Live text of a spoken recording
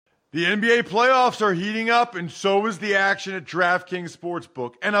The NBA playoffs are heating up, and so is the action at DraftKings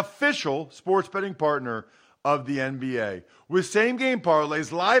Sportsbook, an official sports betting partner of the NBA. With same-game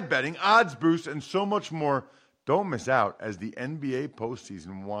parlays, live betting, odds boosts, and so much more, don't miss out as the NBA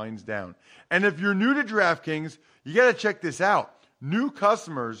postseason winds down. And if you're new to DraftKings, you got to check this out. New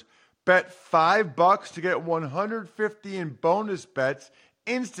customers bet $5 to get $150 in bonus bets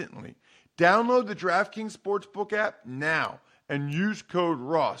instantly. Download the DraftKings Sportsbook app now and use code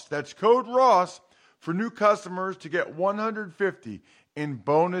Ross. That's code Ross for new customers to get $150 in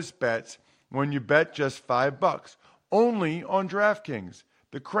bonus bets when you bet just $5. Only on DraftKings.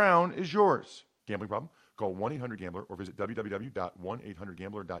 The crown is yours. Gambling problem? Call 1-800-GAMBLER or visit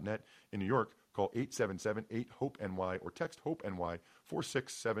www.1800gambler.net. In New York, call 877-8-HOPE-NY or text HOPE-NY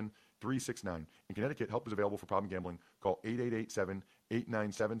 467-369. In Connecticut, help is available for problem gambling. Call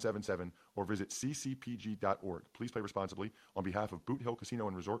 888-7-897-7777 or visit ccpg.org. Please play responsibly on behalf of Boot Hill Casino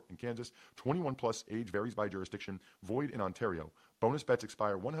and Resort in Kansas. 21 plus, age varies by jurisdiction. Void in Ontario. Bonus bets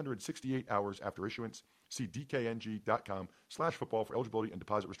expire 168 hours after issuance. See dkng.com/football for eligibility and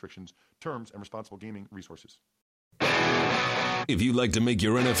deposit restrictions, terms, and responsible gaming resources. If you'd like to make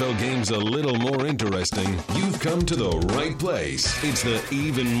your NFL games a little more interesting, you've come to the right place. It's the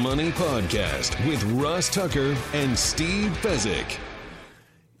Even Money Podcast with Ross Tucker and Steve Fezzik.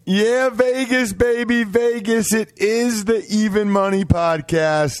 Yeah, Vegas, baby, Vegas. It is the Even Money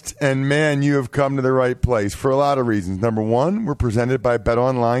Podcast. And, man, you have come to the right place for a lot of reasons. Number one, we're presented by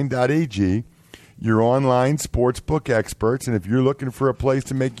betonline.ag, your online sportsbook experts. And if you're looking for a place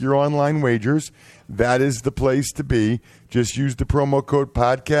to make your online wagers, that is the place to be. Just use the promo code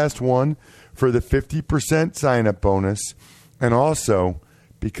podcast1 for the 50% sign-up bonus. And also,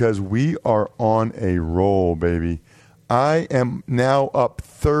 because we are on a roll, baby, I am now up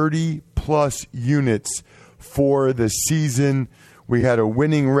 30-plus units for the season. We had a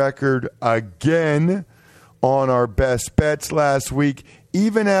winning record again on our best bets last week,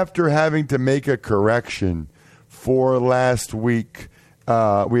 even after having to make a correction for last week. We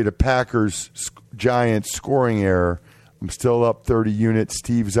had a Packers-Giants scoring error. I'm still up 30 units.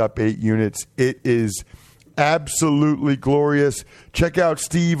 Steve's up 8 units. It is absolutely glorious. Check out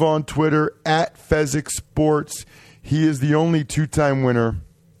Steve on Twitter, at Fezzik Sports. He is the only two-time winner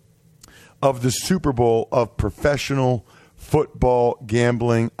of the Super Bowl of professional football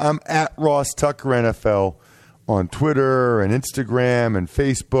gambling. I'm at Ross Tucker NFL on Twitter and Instagram and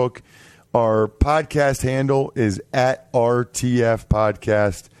Facebook. Our podcast handle is at RTF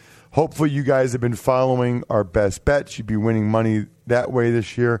Podcast. Hopefully you guys have been following our best bets. You'd be winning money that way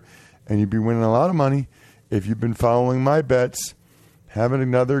this year, and you'd be winning a lot of money if you've been following my bets. Having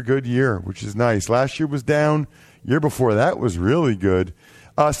another good year, which is nice. Last year was down. Year before that was really good.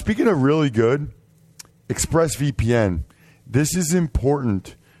 Speaking of really good, ExpressVPN. This is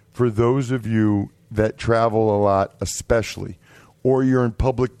important for those of you that travel a lot, especially, or you're in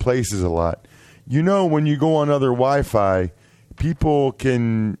public places a lot. You know, when you go on other Wi-Fi, people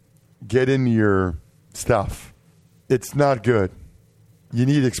can get into your stuff. It's not good. You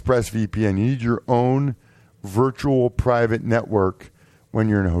need ExpressVPN. You need your own virtual private network when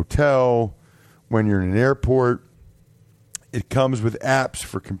you're in a hotel, when you're in an airport. It comes with apps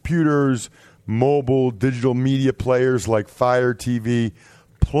for computers, mobile, digital media players like Fire TV.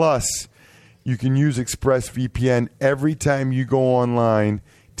 Plus, you can use ExpressVPN every time you go online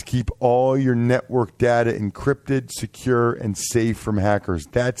to keep all your network data encrypted, secure, and safe from hackers.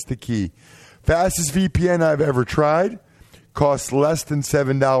 That's the key. Fastest VPN I've ever tried. Costs less than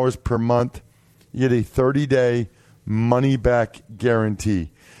 $7 per month. You get a 30-day money-back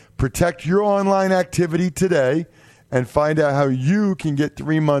guarantee. Protect your online activity today and find out how you can get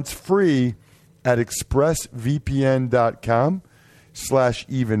 3 months free at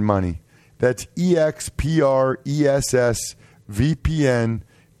expressvpn.com/evenmoney. That's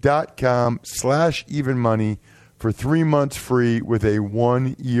expressvpn.com/evenmoney for 3 months free with a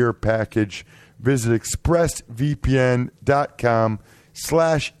 1-year package. Visit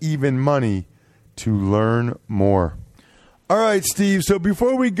expressvpn.com/evenmoney to learn more. All right, Steve. So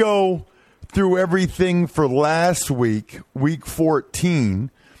before we go through everything for last week, week 14,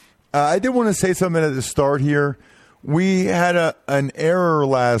 I did want to say something at the start here. We had an error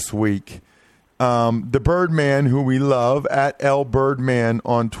last week. The Birdman, who we love, at L Birdman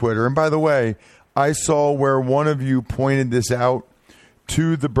on Twitter. And by the way, I saw where one of you pointed this out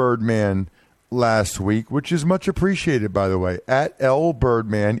to the Birdman last week, which is much appreciated, by the way. At L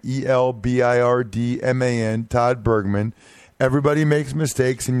Birdman, ELBIRDMAN, Todd Bergman. Everybody makes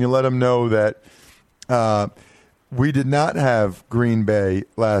mistakes, and you let them know that we did not have Green Bay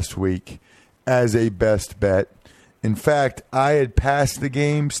last week as a best bet. In fact, I had passed the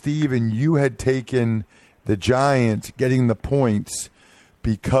game, Steve, and you had taken the Giants getting the points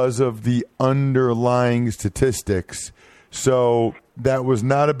because of the underlying statistics. So that was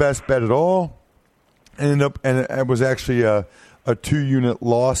not a best bet at all. And it was actually a 2-unit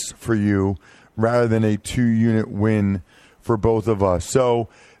loss for you rather than a 2-unit win for both of us. So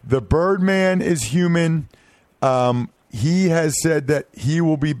the Birdman is human. He has said that he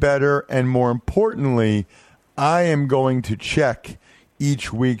will be better, and more importantly, I am going to check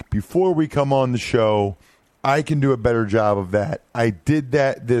each week before we come on the show. I can do a better job of that. I did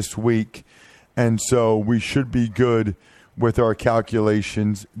that this week, and so we should be good with our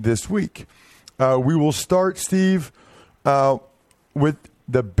calculations this week. We will start, Steve, with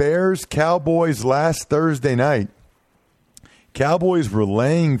the Bears-Cowboys last Thursday night. Cowboys were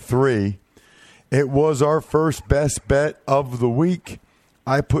laying 3. It was our first best bet of the week.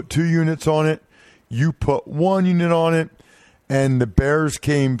 I put 2 units on it. You put 1 unit on it, and the Bears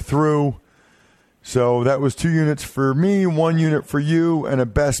came through. So that was 2 units for me, 1 unit for you, and a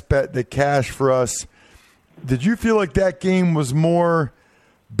best bet that cashed for us. Did you feel like that game was more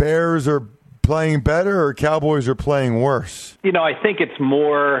Bears are playing better or Cowboys are playing worse? I think it's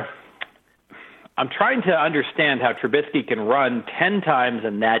more – I'm trying to understand how Trubisky can run 10 times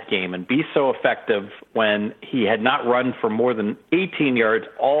in that game and be so effective when he had not run for more than 18 yards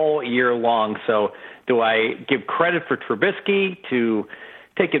all year long. So do I give credit for Trubisky to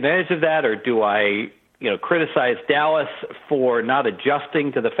take advantage of that, or do I criticize Dallas for not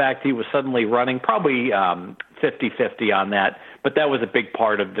adjusting to the fact he was suddenly running? Probably 50-50 on that, but that was a big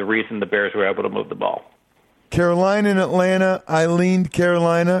part of the reason the Bears were able to move the ball. Carolina and Atlanta, I leaned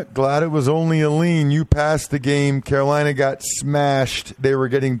Carolina. Glad it was only a lean. You passed the game. Carolina got smashed. They were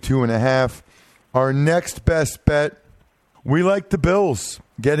getting 2.5. Our next best bet, we like the Bills,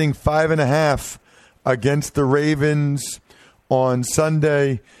 getting 5.5 against the Ravens on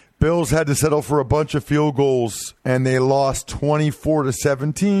Sunday. Bills had to settle for a bunch of field goals, and they lost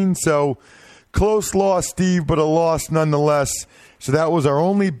 24-17. So close loss, Steve, but a loss nonetheless. So that was our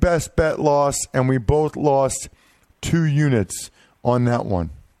only best bet loss, and we both lost 2 units on that one.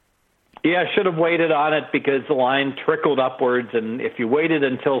 Yeah, I should have waited on it because the line trickled upwards, and if you waited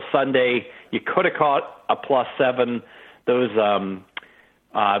until Sunday, you could have caught a +7.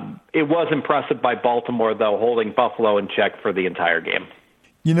 It was impressive by Baltimore, though, holding Buffalo in check for the entire game.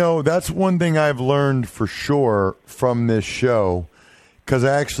 That's one thing I've learned for sure from this show, because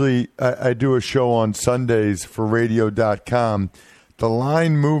I do a show on Sundays for radio.com. The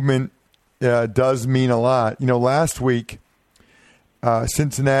line movement does mean a lot. Last week,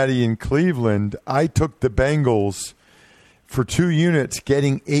 Cincinnati and Cleveland, I took the Bengals for 2 units,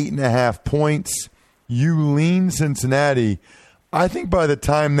 getting 8.5 points. You leaned Cincinnati. I think by the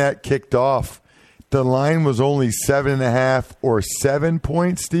time that kicked off, the line was only 7.5 or 7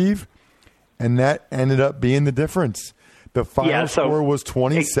 points, Steve, and that ended up being the difference. The final score was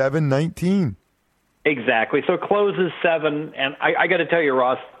 27-19. Exactly. So it closes 7. And I got to tell you,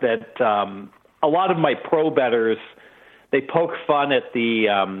 Ross, that a lot of my pro bettors, they poke fun at the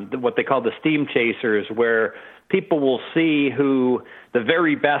what they call the steam chasers, where people will see who the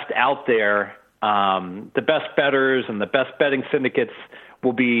very best out there, the best bettors and the best betting syndicates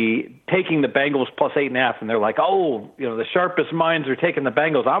will be taking the Bengals +8.5, and they're like, the sharpest minds are taking the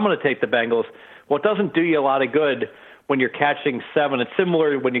Bengals. I'm going to take the Bengals. Well, it doesn't do you a lot of good when you're catching 7. It's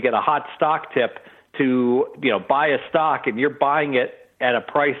similar when you get a hot stock tip to buy a stock and you're buying it at a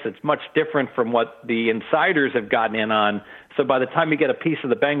price that's much different from what the insiders have gotten in on. So by the time you get a piece of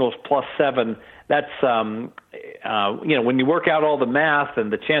the Bengals +7, that's when you work out all the math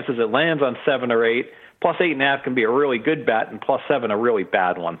and the chances it lands on 7 or 8, +8.5 can be a really good bet, and +7 a really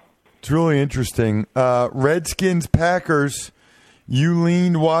bad one. It's really interesting. Redskins, Packers. You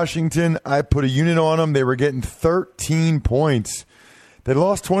leaned Washington. I put a unit on them. They were getting 13 points. They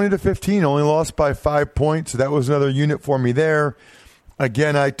lost 20-15, only lost by 5 points. So that was another unit for me there.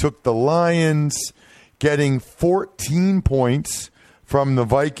 Again, I took the Lions, getting 14 points from the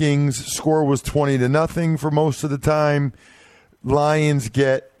Vikings. Score was 20-0 for most of the time. Lions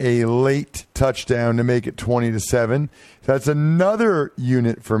get a late touchdown to make it 20-7. That's another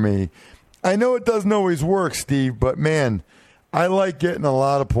unit for me. I know it doesn't always work, Steve, but man, I like getting a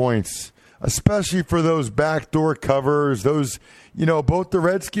lot of points, especially for those backdoor covers. Those, both the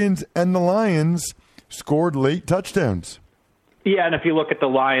Redskins and the Lions scored late touchdowns. Yeah, and if you look at the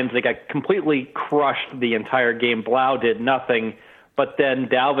Lions, they got completely crushed the entire game. Blau did nothing, but then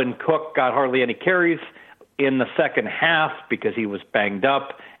Dalvin Cook got hardly any carries in the second half because he was banged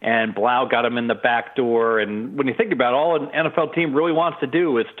up, and Blau got him in the back door. And when you think about it, all an NFL team really wants to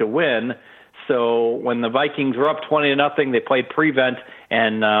do is to win. So when the Vikings were up 20-0, they played prevent,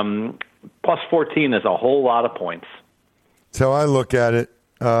 and plus 14 is a whole lot of points. That's how I look at it.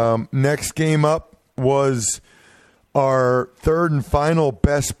 Next game up was our third and final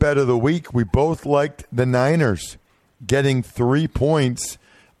best bet of the week. We both liked the Niners getting 3 points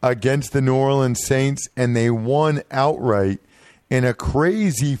against the New Orleans Saints, and they won outright in a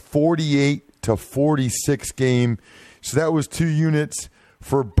crazy 48-46 game. So that was 2 units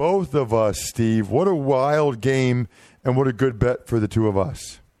for both of us, Steve. What a wild game, and what a good bet for the two of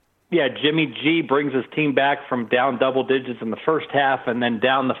us. Yeah, Jimmy G brings his team back from down double digits in the first half and then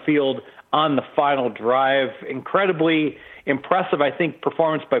down the field on the final drive. Incredibly impressive, I think,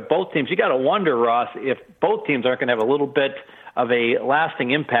 performance by both teams. You got to wonder, Ross, if both teams aren't going to have a little bit of a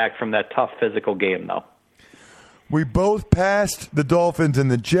lasting impact from that tough physical game, though. We both passed the Dolphins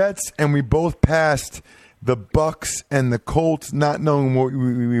and the Jets, and we both passed the Bucks and the Colts, not knowing what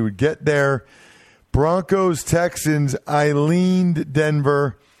we would get there. Broncos, Texans, I leaned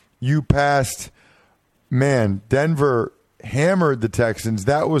Denver. You passed. Man, Denver hammered the Texans.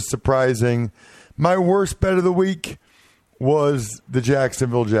 That was surprising. My worst bet of the week was the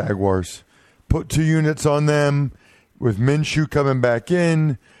Jacksonville Jaguars. Put 2 units on them with Minshew coming back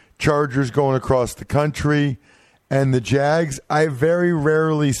in, Chargers going across the country, and the Jags. I very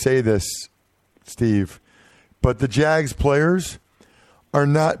rarely say this, Steve, but the Jags players are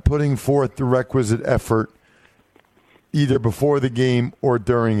not putting forth the requisite effort either before the game or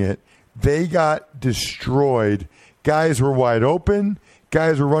during it. They got destroyed. Guys were wide open.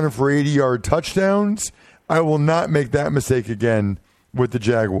 Guys were running for 80-yard touchdowns. I will not make that mistake again with the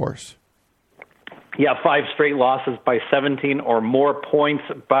Jaguars. Yeah, 5 straight losses by 17 or more points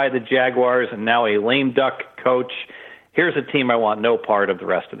by the Jaguars, and now a lame duck coach. Here's a team I want no part of the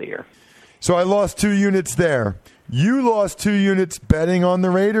rest of the year. So I lost 2 units there. You lost 2 units betting on the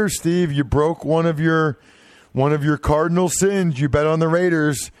Raiders, Steve. You broke one of your cardinal sins. You bet on the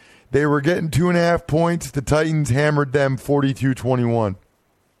Raiders. They were getting 2.5 points. The Titans hammered them 42-21.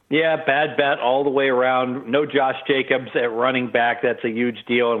 Yeah, bad bet all the way around. No Josh Jacobs at running back. That's a huge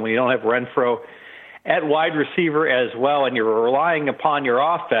deal. And when you don't have Renfro at wide receiver as well, and you're relying upon your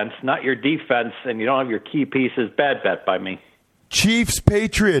offense, not your defense, and you don't have your key pieces, bad bet by me. Chiefs,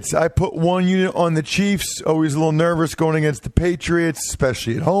 Patriots. I put 1 unit on the Chiefs. Always a little nervous going against the Patriots,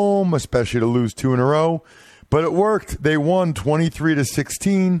 especially at home, especially to lose 2 in a row. But it worked. They won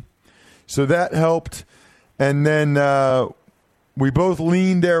 23-16, so that helped. And then we both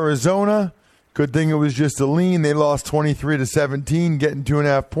leaned Arizona. Good thing it was just a lean. They lost 23-17, getting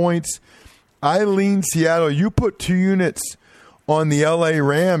 2.5 points. I leaned Seattle. You put 2 units on the LA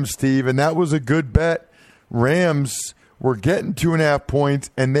Rams, Steve, and that was a good bet. Rams were getting 2.5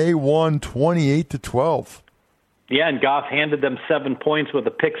 points, and they won 28-12. Yeah, and Goff handed them 7 points with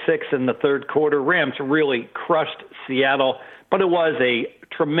a pick six in the third quarter. Rams really crushed Seattle, but it was a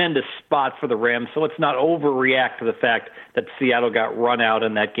tremendous spot for the Rams, so let's not overreact to the fact that Seattle got run out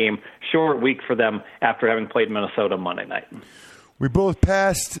in that game. Short week for them after having played Minnesota Monday night. We both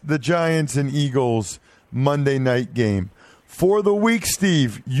passed the Giants and Eagles Monday night game. For the week,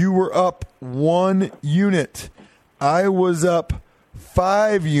 Steve, you were up 1 unit. I was up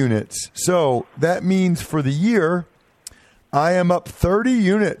 5 units. So that means for the year, I am up 30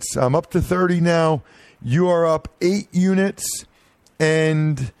 units. I'm up to 30 now. You are up 8 units.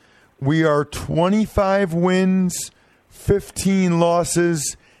 And we are 25 wins, 15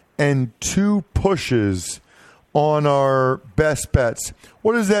 losses, and 2 pushes on our best bets.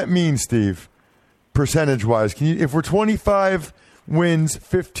 What does that mean, Steve, percentage-wise? If we're 25 wins,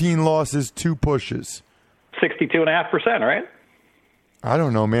 15 losses, 2 pushes. 62.5%, right? I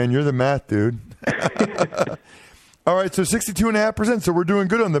don't know, man. You're the math dude. All right, so 62.5%. So we're doing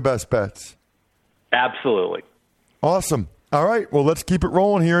good on the best bets. Absolutely. Awesome. All right, well, let's keep it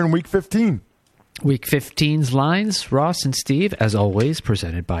rolling here in Week 15. Week 15's lines, Ross and Steve, as always,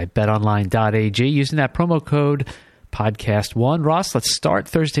 presented by betonline.ag. Using that promo code podcast1. Ross, let's start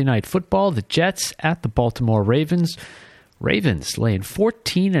Thursday Night Football. The Jets at the Baltimore Ravens. Ravens laying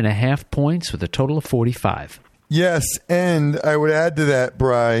 14.5 points with a total of 45. Yes, and I would add to that,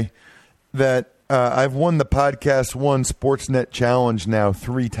 Bri, that I've won the Podcast One Sportsnet Challenge now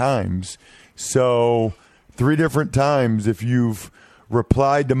 3 times. So 3 different times, if you've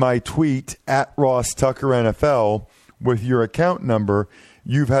replied to my tweet at Ross Tucker NFL with your account number,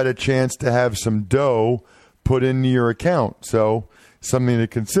 you've had a chance to have some dough put into your account. So something to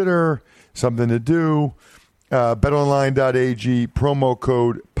consider, something to do. BetOnline.ag, promo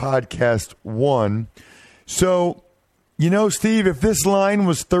code podcast1. So, Steve, if this line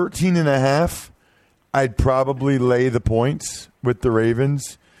was 13.5, I'd probably lay the points with the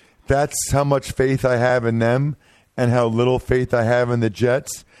Ravens. that's how much faith I have in them and how little faith I have in the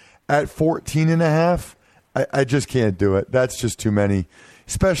Jets. At 14.5, I just can't do it. That's just too many.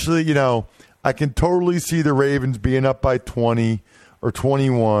 Especially, I can totally see the Ravens being up by 20 or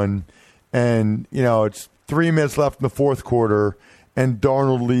 21, and, it's 3 minutes left in the fourth quarter, and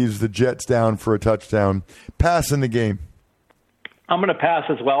Darnold leaves the Jets down for a touchdown. Pass in the game. I'm going to pass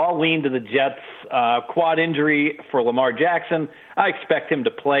as well. I'll lean to the Jets. Quad injury for Lamar Jackson. I expect him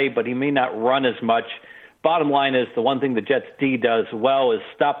to play, but he may not run as much. Bottom line is the one thing the Jets D does well is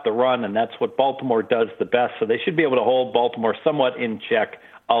stop the run, and that's what Baltimore does the best. So they should be able to hold Baltimore somewhat in check.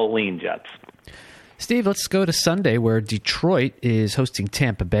 I'll lean Jets. Steve, let's go to Sunday where Detroit is hosting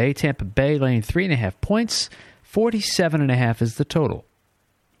Tampa Bay. Tampa Bay laying 3.5 points. 47.5 is the total.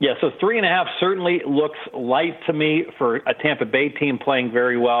 Yeah, so 3.5 certainly looks light to me for a Tampa Bay team playing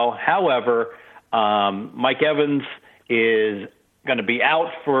very well. However, Mike Evans is going to be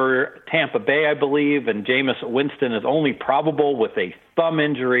out for Tampa Bay, I believe, and Jameis Winston is only probable with a thumb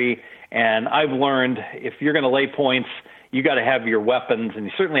injury. And I've learned if you're going to lay points, you got to have your weapons, and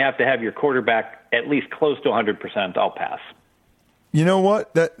you certainly have to have your quarterback at least close to 100%. I'll pass. You know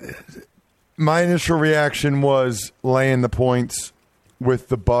what? My initial reaction was laying the points with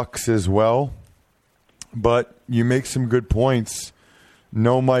the Bucs as well, but you make some good points.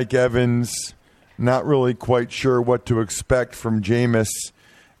 No Mike Evans, not really quite sure what to expect from Jameis,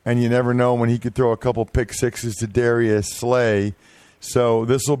 and you never know when he could throw a couple pick sixes to Darius Slay. So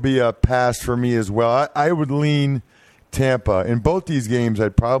this will be a pass for me as well. I would lean Tampa. In both these games,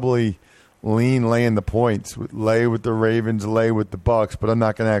 I'd probably lean laying the points, lay with the Ravens, lay with the Bucs, but I'm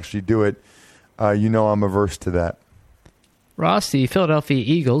not going to actually do it. I'm averse to that. Ross, the Philadelphia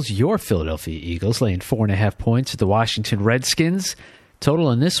Eagles, your Philadelphia Eagles, laying 4.5 points at the Washington Redskins. Total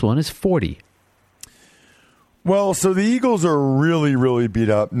in this one is 40. Well, so the Eagles are really, really beat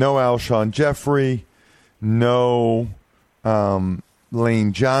up. No Alshon Jeffrey, no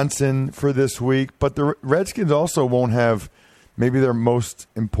Lane Johnson for this week. But the Redskins also won't have maybe their most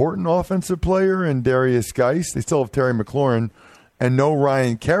important offensive player in Darius Geis. They still have Terry McLaurin and no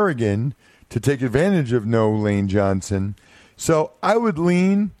Ryan Kerrigan to take advantage of no Lane Johnson. So I would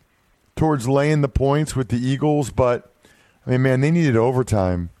lean towards laying the points with the Eagles, but, they needed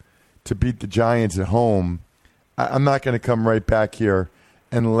overtime to beat the Giants at home. I'm not going to come right back here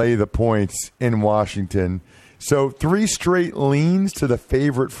and lay the points in Washington. So 3 straight leans to the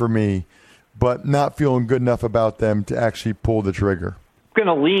favorite for me, but not feeling good enough about them to actually pull the trigger. I'm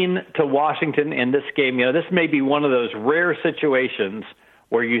going to lean to Washington in this game. This may be one of those rare situations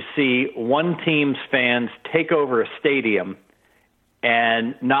where you see one team's fans take over a stadium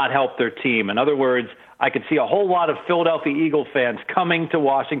and not help their team. In other words, I could see a whole lot of Philadelphia Eagle fans coming to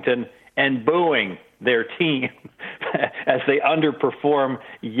Washington and booing their team as they underperform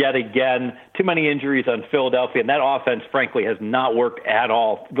yet again. Too many injuries on Philadelphia, and that offense, frankly, has not worked at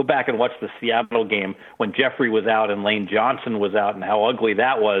all. Go back and watch the Seattle game when Jeffrey was out and Lane Johnson was out and how ugly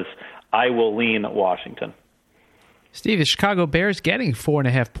that was. I will lean Washington. Steve, the Chicago Bears getting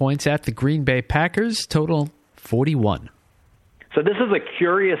 4.5 points at the Green Bay Packers, total 41. So this is a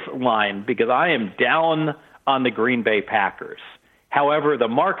curious line because I am down on the Green Bay Packers. However, the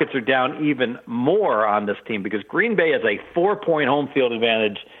markets are down even more on this team because Green Bay has a 4-point home field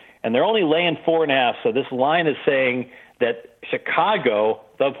advantage, and they're only laying 4.5. So this line is saying that Chicago,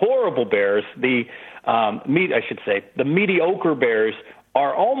 the horrible Bears, the mediocre Bears,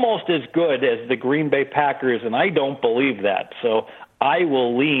 are almost as good as the Green Bay Packers, and I don't believe that. So I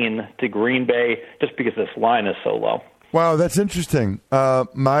will lean to Green Bay just because this line is so low. Wow, that's interesting.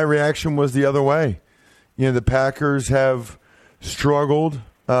 My reaction was the other way. The Packers have struggled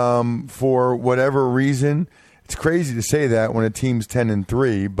for whatever reason. It's crazy to say that when a team's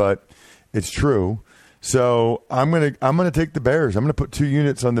 10-3, but it's true. So I'm gonna take the Bears. I'm gonna put 2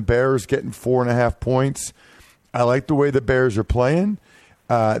 units on the Bears getting 4.5 points. I like the way the Bears are playing.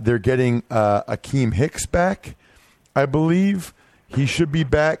 They're getting Akeem Hicks back, I believe. He should be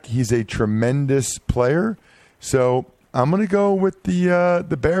back. He's a tremendous player. So I'm going to go with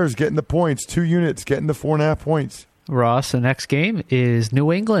the Bears getting the points, 2 units, getting the 4.5 points. Ross, the next game is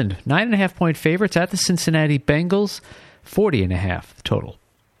New England. 9.5-point favorites at the Cincinnati Bengals, 40.5 total.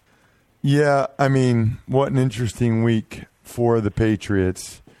 Yeah, what an interesting week for the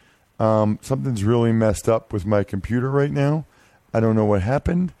Patriots. Something's really messed up with my computer right now. I don't know what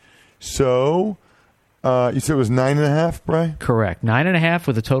happened. So you said it was 9.5, Brian? Correct. 9.5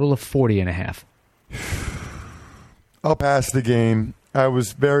 with a total of 40.5. I'll pass the game. I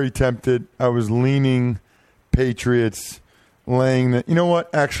was very tempted. I was leaning Patriots, laying the. You know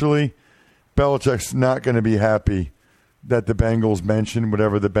what? Actually, Belichick's not going to be happy that the Bengals mentioned,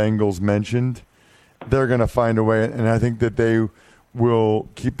 whatever the Bengals mentioned, they're going to find a way, and I think that they will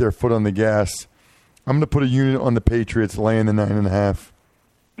keep their foot on the gas. I'm going to put a unit on the Patriots laying the 9.5.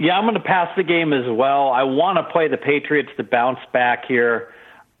 Yeah, I'm going to pass the game as well. I want to play the Patriots to bounce back here.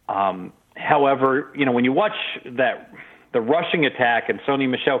 However, when you watch the rushing attack and Sony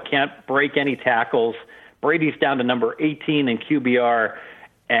Michel can't break any tackles, Brady's down to number 18 in QBR,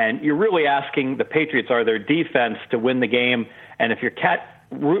 and you're really asking the Patriots, are their defense to win the game? And if you're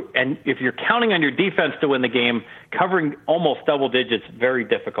counting on your defense to win the game, covering almost double digits, very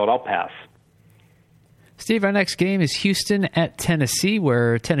difficult. I'll pass. Steve, our next game is Houston at Tennessee,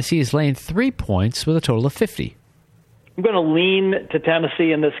 where Tennessee is laying 3 points with a total of 50. I'm going to lean to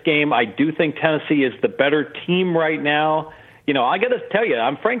Tennessee in this game. I do think Tennessee is the better team right now. I got to tell you,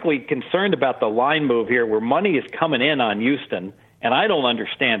 I'm frankly concerned about the line move here where money is coming in on Houston, and I don't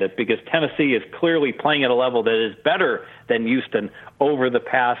understand it because Tennessee is clearly playing at a level that is better than Houston over the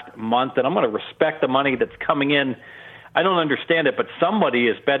past month, and I'm going to respect the money that's coming in. I don't understand it, but somebody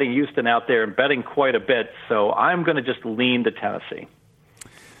is betting Houston out there and betting quite a bit, so I'm going to just lean to Tennessee.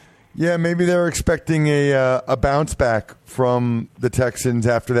 Yeah, maybe they're expecting a bounce back from the Texans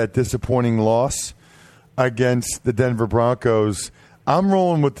after that disappointing loss against the Denver Broncos. I'm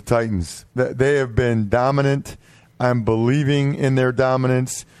rolling with the Titans. They have been dominant. I'm believing in their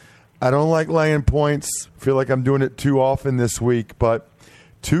dominance. I don't like laying points. Feel like I'm doing it too often this week, but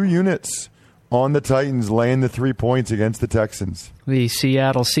 2 units on the Titans laying the 3 points against the Texans. The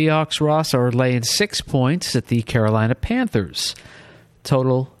Seattle Seahawks, Ross, are laying 6 points at the Carolina Panthers.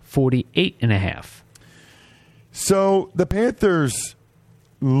 Total 48.5. So the Panthers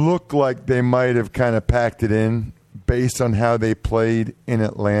look like they might have kind of packed it in based on how they played in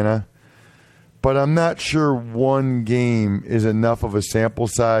Atlanta. But I'm not sure one game is enough of a sample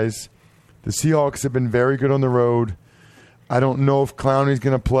size. The Seahawks have been very good on the road. I don't know if Clowney's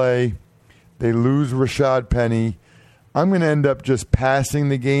going to play. They lose Rashad Penny. I'm going to end up just passing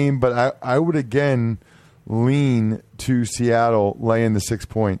the game, but I would again lean to Seattle laying the 6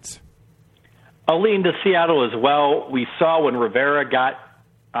 points. I'll lean to Seattle as well. We saw when Rivera got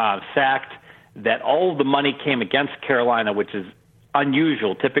sacked that all of the money came against Carolina, which is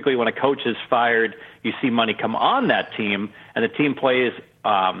unusual. Typically when a coach is fired, you see money come on that team, and the team plays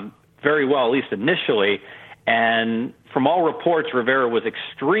very well, at least initially. And from all reports, Rivera was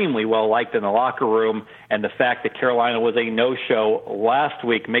extremely well-liked in the locker room, and the fact that Carolina was a no-show last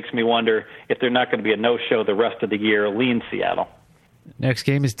week makes me wonder if they're not going to be a no-show the rest of the year. Lean Seattle. Next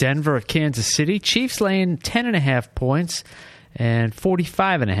game is Denver at Kansas City. Chiefs laying 10.5 points and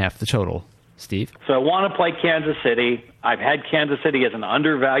 45.5 the total. Steve? So I want to play Kansas City. I've had Kansas City as an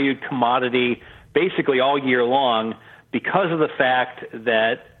undervalued commodity basically all year long because of the fact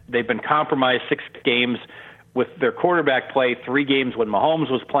that they've been compromised 6 games with their quarterback play, 3 games when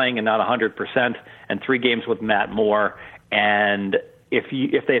Mahomes was playing and not 100%, and 3 games with Matt Moore. And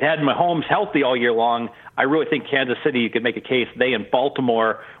if they'd had Mahomes healthy all year long, I really think Kansas City, you could make a case, they and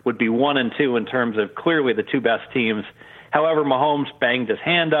Baltimore would be 1 and 2 in terms of clearly the 2 best teams. However, Mahomes banged his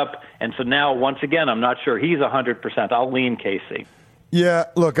hand up, and so now, once again, I'm not sure he's 100%. I'll lean KC. Yeah,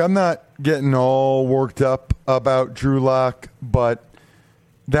 look, I'm not getting all worked up about Drew Lock, but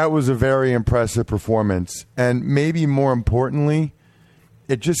that was a very impressive performance. And maybe more importantly,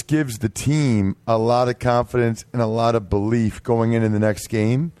 it just gives the team a lot of confidence and a lot of belief going into the next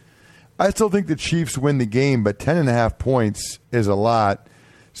game. I still think the Chiefs win the game, but 10.5 points is a lot,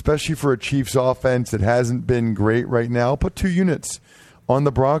 especially for a Chiefs offense that hasn't been great right now. I'll put 2 units on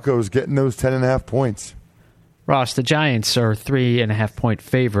the Broncos getting those 10.5 points. Ross, the Giants are 3.5-point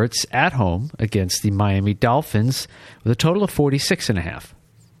favorites at home against the Miami Dolphins with a total of 46.5.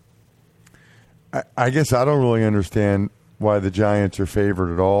 I guess I don't really understand why the Giants are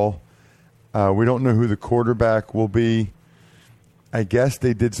favored at all. We don't know who the quarterback will be. I guess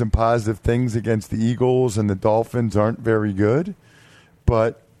they did some positive things against the Eagles, and the Dolphins aren't very good.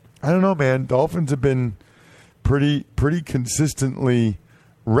 But I don't know, man. Dolphins have been pretty consistently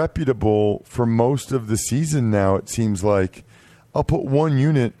reputable for most of the season now, it seems like. I'll put 1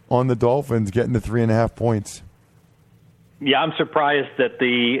 unit on the Dolphins getting the 3.5 points. Yeah, I'm surprised that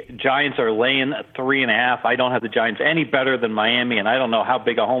the Giants are laying 3.5. I don't have the Giants any better than Miami, and I don't know how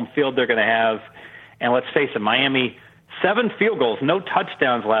big a home field they're going to have. And let's face it, Miami, 7 field goals, no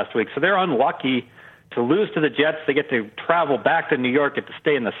touchdowns last week, so they're unlucky to lose to the Jets. They get to travel back to New York, get to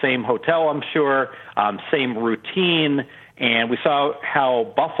stay in the same hotel, I'm sure, same routine. And we saw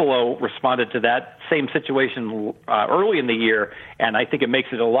how Buffalo responded to that same situation early in the year, and I think it makes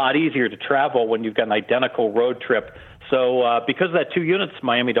it a lot easier to travel when you've got an identical road trip. So because of that 2 units,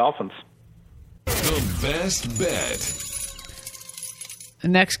 Miami Dolphins. The best bet.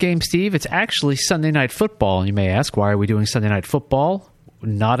 Next game, Steve, it's actually Sunday Night Football. You may ask, why are we doing Sunday Night Football?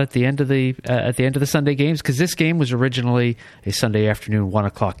 Not at the end of the Sunday games, because this game was originally a Sunday afternoon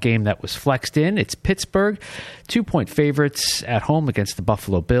 1:00 game that was flexed in. It's Pittsburgh, 2-point favorites at home against the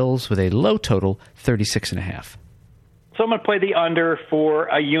Buffalo Bills with a low total 36.5. So I'm going to play the under for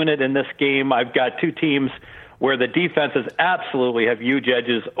a unit in this game. I've got two teams where the defenses absolutely have huge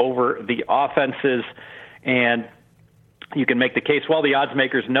edges over the offenses, and you can make the case, well, the odds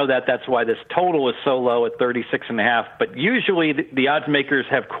makers know that. That's why this total is so low at 36.5. But usually the odds makers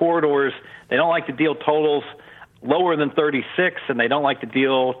have corridors. They don't like to deal totals lower than 36, and they don't like to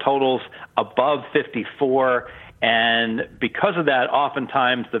deal totals above 54. And because of that,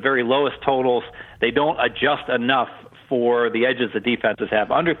 oftentimes the very lowest totals, they don't adjust enough for the edges the defenses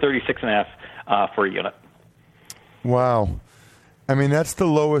have. Under 36.5 for a unit. Wow. I mean, that's the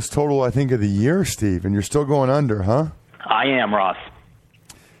lowest total, I think, of the year, Steve, and you're still going under, huh? I am, Ross.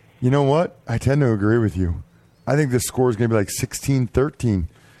 You know what? I tend to agree with you. I think this score is going to be like 16-13.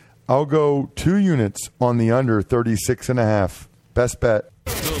 I'll go 2 units on the under 36.5. Best bet.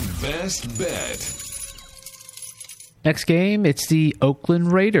 The best bet. Next game, it's the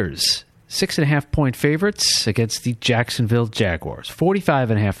Oakland Raiders. 6.5-point favorites against the Jacksonville Jaguars.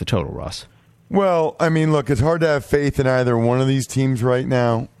 45.5 the total, Ross. Well, I mean, look, it's hard to have faith in either one of these teams right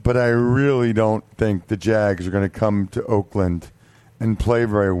now, but I really don't think the Jags are going to come to Oakland and play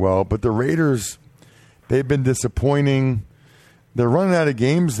very well. But the Raiders, they've been disappointing. They're running out of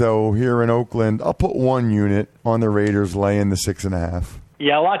games, though, here in Oakland. I'll put 1 unit on the Raiders laying the 6.5.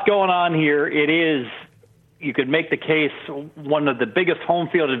 Yeah, a lot going on here. It is, you could make the case, one of the biggest home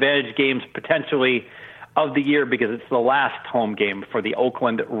field advantage games potentially of the year because it's the last home game for the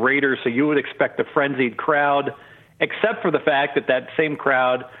Oakland Raiders. So you would expect a frenzied crowd, except for the fact that that same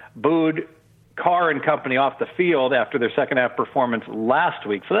crowd booed Carr and company off the field after their second-half performance last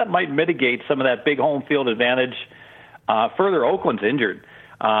week. So that might mitigate some of that big home field advantage. Further, Oakland's injured.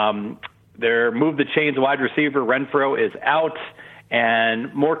 Their move-the-chains wide receiver, Renfro, is out.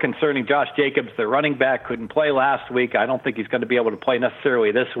 And more concerning, Josh Jacobs, their running back, couldn't play last week. I don't think he's going to be able to play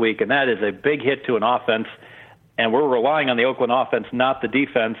necessarily this week, and that is a big hit to an offense. And we're relying on the Oakland offense, not the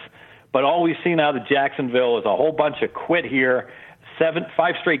defense. But all we've seen out of Jacksonville is a whole bunch of quit here. 5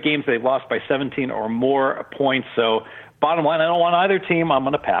 straight games they've lost by 17 or more points. So bottom line, I don't want either team. I'm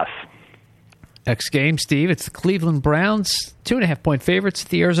going to pass. Next game, Steve, it's the Cleveland Browns, 2.5-point favorites at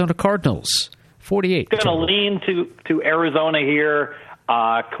the Arizona Cardinals. 48. Going to lean to Arizona here.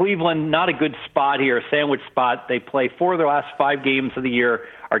 Cleveland, not a good spot here, a sandwich spot. They play 4 of their last 5 games of the year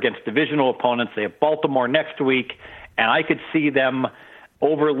are against divisional opponents. They have Baltimore next week, and I could see them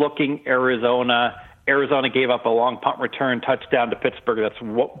overlooking Arizona. Arizona gave up a long punt return touchdown to Pittsburgh. That's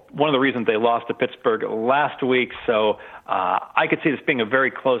one of the reasons they lost to Pittsburgh last week. So I could see this being a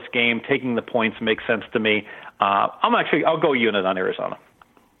very close game. Taking the points makes sense to me. I'll go unit on Arizona.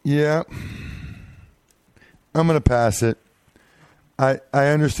 Yeah. I'm going to pass it. I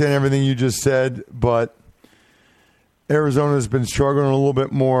understand everything you just said, but Arizona's been struggling a little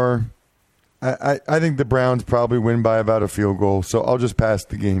bit more. I think the Browns probably win by about a field goal, so I'll just pass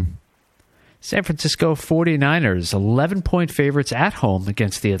the game. San Francisco 49ers, 11-point favorites at home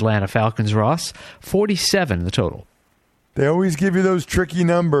against the Atlanta Falcons, Ross. 47 the total. They always give you those tricky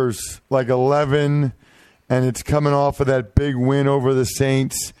numbers, like 11, and it's coming off of that big win over the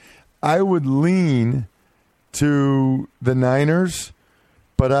Saints. I would lean to the Niners,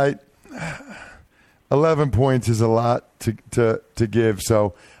 but 11 points is a lot to give,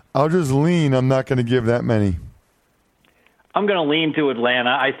 so I'll just lean. I'm not going to give that many. I'm going to lean to Atlanta.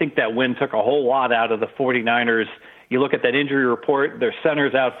 I think that win took a whole lot out of the 49ers. You look at that injury report, their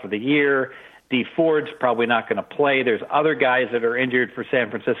center's out for the year. Dee Ford's probably not going to play. There's other guys that are injured for San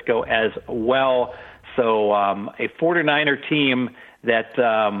Francisco as well. So a 49er team that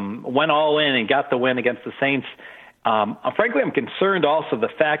went all in and got the win against the Saints. Frankly, I'm concerned also the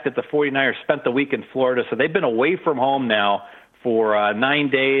fact that the 49ers spent the week in Florida, so they've been away from home now for 9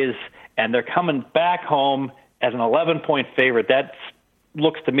 days, and they're coming back home as an 11-point favorite. That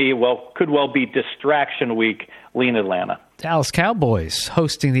looks to me, could well be distraction week. Lean Atlanta. Dallas Cowboys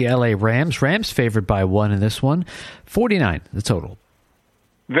hosting the L.A. Rams. Rams favored by 1 in this one. 49 the total.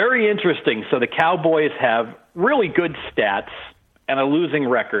 Very interesting. So the Cowboys have really good stats and a losing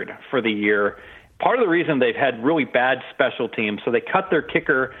record for the year. Part of the reason they've had really bad special teams, so they cut their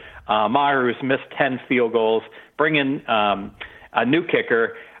kicker, Maher, who's missed 10 field goals, bring in a new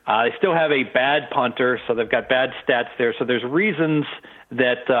kicker. They still have a bad punter, so they've got bad stats there. So there's reasons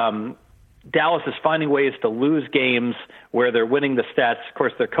that Dallas is finding ways to lose games where they're winning the stats. Of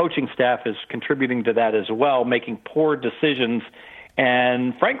course, their coaching staff is contributing to that as well, making poor decisions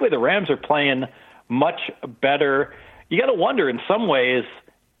And frankly, the Rams are playing much better. You got to wonder, in some ways,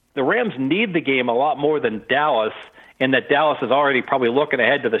 the Rams need the game a lot more than Dallas, in that Dallas is already probably looking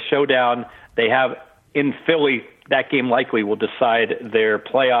ahead to the showdown they have in Philly. That game likely will decide their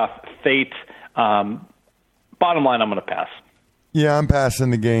playoff fate. Bottom line, I'm going to pass. Yeah, I'm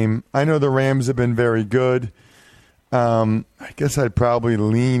passing the game. I know the Rams have been very good. I guess I'd probably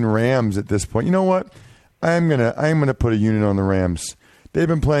lean Rams at this point. You know what? I'm gonna put a unit on the Rams. They've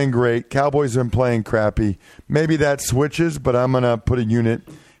been playing great. Cowboys have been playing crappy. Maybe that switches, but I'm gonna put a unit.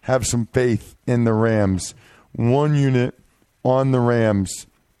 Have some faith in the Rams. 1 unit on the Rams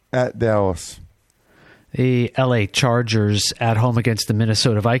at Dallas. The LA Chargers at home against the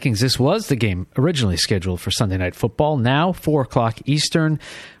Minnesota Vikings. This was the game originally scheduled for Sunday Night Football. Now 4 o'clock Eastern,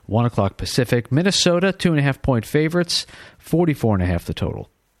 1 o'clock Pacific. Minnesota, 2.5-point favorites, 44.5 the total.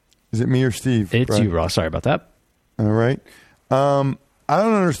 Is it me or Steve? It's you, Ross. Sorry about that. All right. I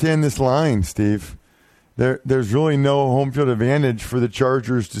don't understand this line, Steve. There's really no home field advantage for the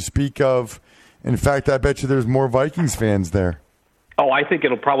Chargers to speak of. In fact, I bet you there's more Vikings fans there. Oh, I think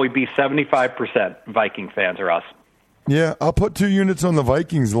it'll probably be 75% Viking fans or us. Yeah, I'll put 2 units on the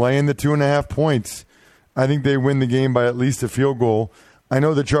Vikings, laying the 2.5 points. I think they win the game by at least a field goal. I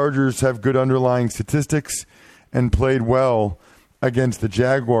know the Chargers have good underlying statistics and played well against the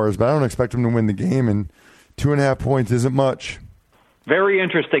Jaguars, but I don't expect them to win the game, and 2.5 points isn't much. Very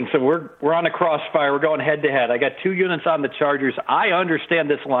interesting. So we're on a crossfire. We're going head-to-head. I got 2 units on the Chargers. I understand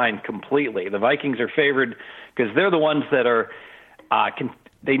this line completely. The Vikings are favored because they're the ones that are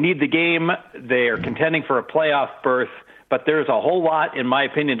they need the game. They are contending for a playoff berth, but there's a whole lot, in my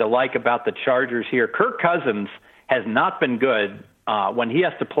opinion, to like about the Chargers here. Kirk Cousins has not been good when he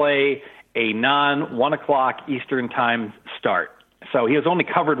has to play a non-1 o'clock Eastern time start. So he has only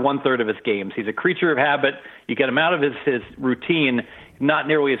covered 1/3 of his games. He's a creature of habit. You get him out of his routine, not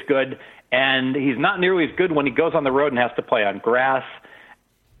nearly as good. And he's not nearly as good when he goes on the road and has to play on grass.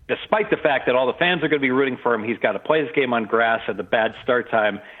 Despite the fact that all the fans are going to be rooting for him, he's got to play this game on grass at the bad start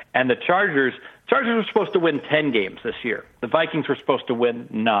time. And the Chargers were supposed to win 10 games this year. The Vikings were supposed to win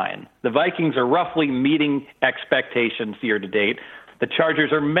 9. The Vikings are roughly meeting expectations year to date. The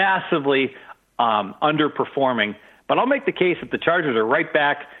Chargers are massively underperforming. But I'll make the case that the Chargers are right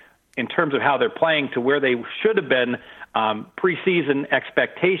back in terms of how they're playing to where they should have been preseason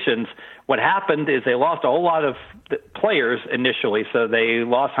expectations. What happened is they lost a whole lot of players initially. So they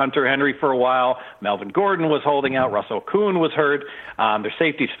lost Hunter Henry for a while. Melvin Gordon was holding out. Russell Kuhn was hurt. Their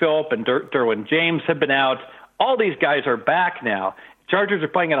safeties Phillip and Derwin James have been out. All these guys are back now. Chargers are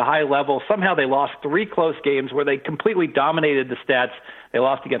playing at a high level. Somehow they lost 3 close games where they completely dominated the stats. They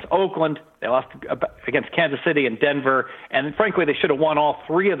lost against Oakland. They lost against Kansas City and Denver. And frankly, they should have won all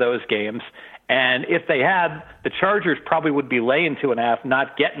 3 of those games. And if they had, the Chargers probably would be laying 2.5,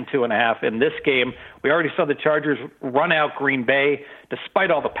 not getting 2.5 in this game. We already saw the Chargers run out Green Bay,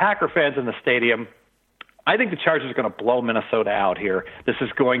 despite all the Packer fans in the stadium. I think the Chargers are going to blow Minnesota out here. This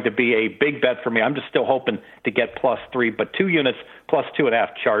is going to be a big bet for me. I'm just still hoping to get +3, but 2 units plus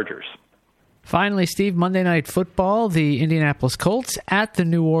 2.5 Chargers. Finally, Steve, Monday Night Football, the Indianapolis Colts at the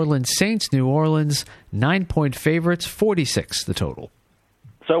New Orleans Saints. New Orleans, 9-point favorites, 46 the total.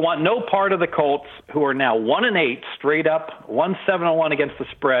 So I want no part of the Colts, who are now 1-8 straight up, 1-7-1 against the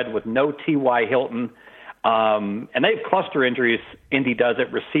spread with no T.Y. Hilton. And they have cluster injuries, Indy does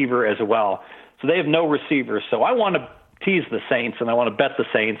at receiver as well. So they have no receivers. So I want to tease the Saints, and I want to bet the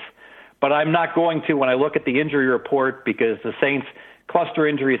Saints. But I'm not going to when I look at the injury report, because the Saints cluster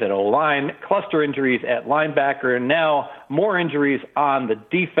injuries at O-line, cluster injuries at linebacker, and now more injuries on the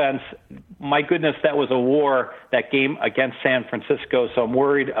defense. My goodness, that was a war, that game against San Francisco. So I'm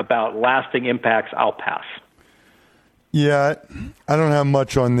worried about lasting impacts. I'll pass. Yeah, I don't have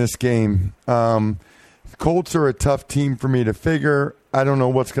much on this game. Colts are a tough team for me to figure. I don't know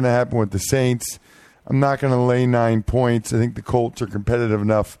what's going to happen with the Saints. I'm not going to lay 9 points. I think the Colts are competitive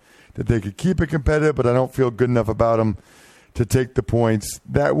enough that they could keep it competitive, but I don't feel good enough about them to take the points.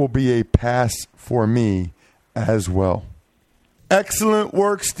 That will be a pass for me as well. Excellent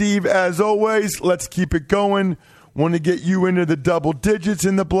work, Steve, as always. Let's keep it going. Want to get you into the double digits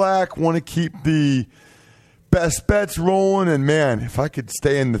in the black. Want to keep the best bets rolling. And, man, if I could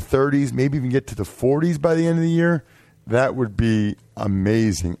stay in the 30s, maybe even get to the 40s by the end of the year, that would be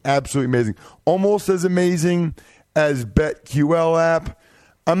amazing. Absolutely amazing. Almost as amazing as BetQL app.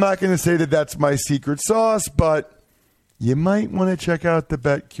 I'm not going to say that that's my secret sauce, but you might want to check out the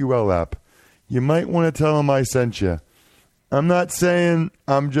BetQL app. You might want to tell them I sent you. I'm not saying,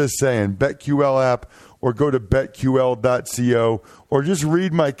 I'm just saying. BetQL app, or go to betql.co, or just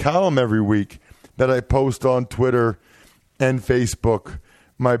read my column every week that I post on Twitter and Facebook,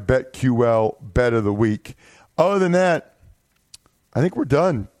 my BetQL Bet of the Week. Other than that, I think we're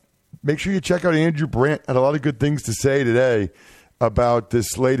done. Make sure you check out Andrew Brandt. Had a lot of good things to say today about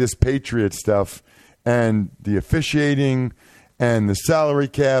this latest Patriot stuff and the officiating and the salary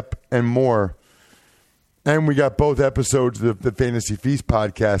cap and more. And we got both episodes of the Fantasy Feast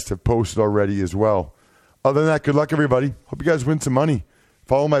podcast have posted already as well. Other than that, good luck, everybody. Hope you guys win some money.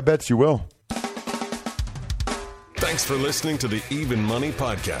 Follow my bets, you will. Thanks for listening to the Even Money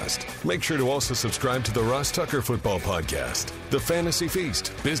Podcast. Make sure to also subscribe to the Ross Tucker Football Podcast, the Fantasy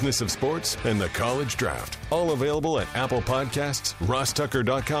Feast, Business of Sports, and the College Draft. All available at Apple Podcasts,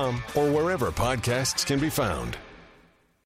 rosstucker.com, or wherever podcasts can be found.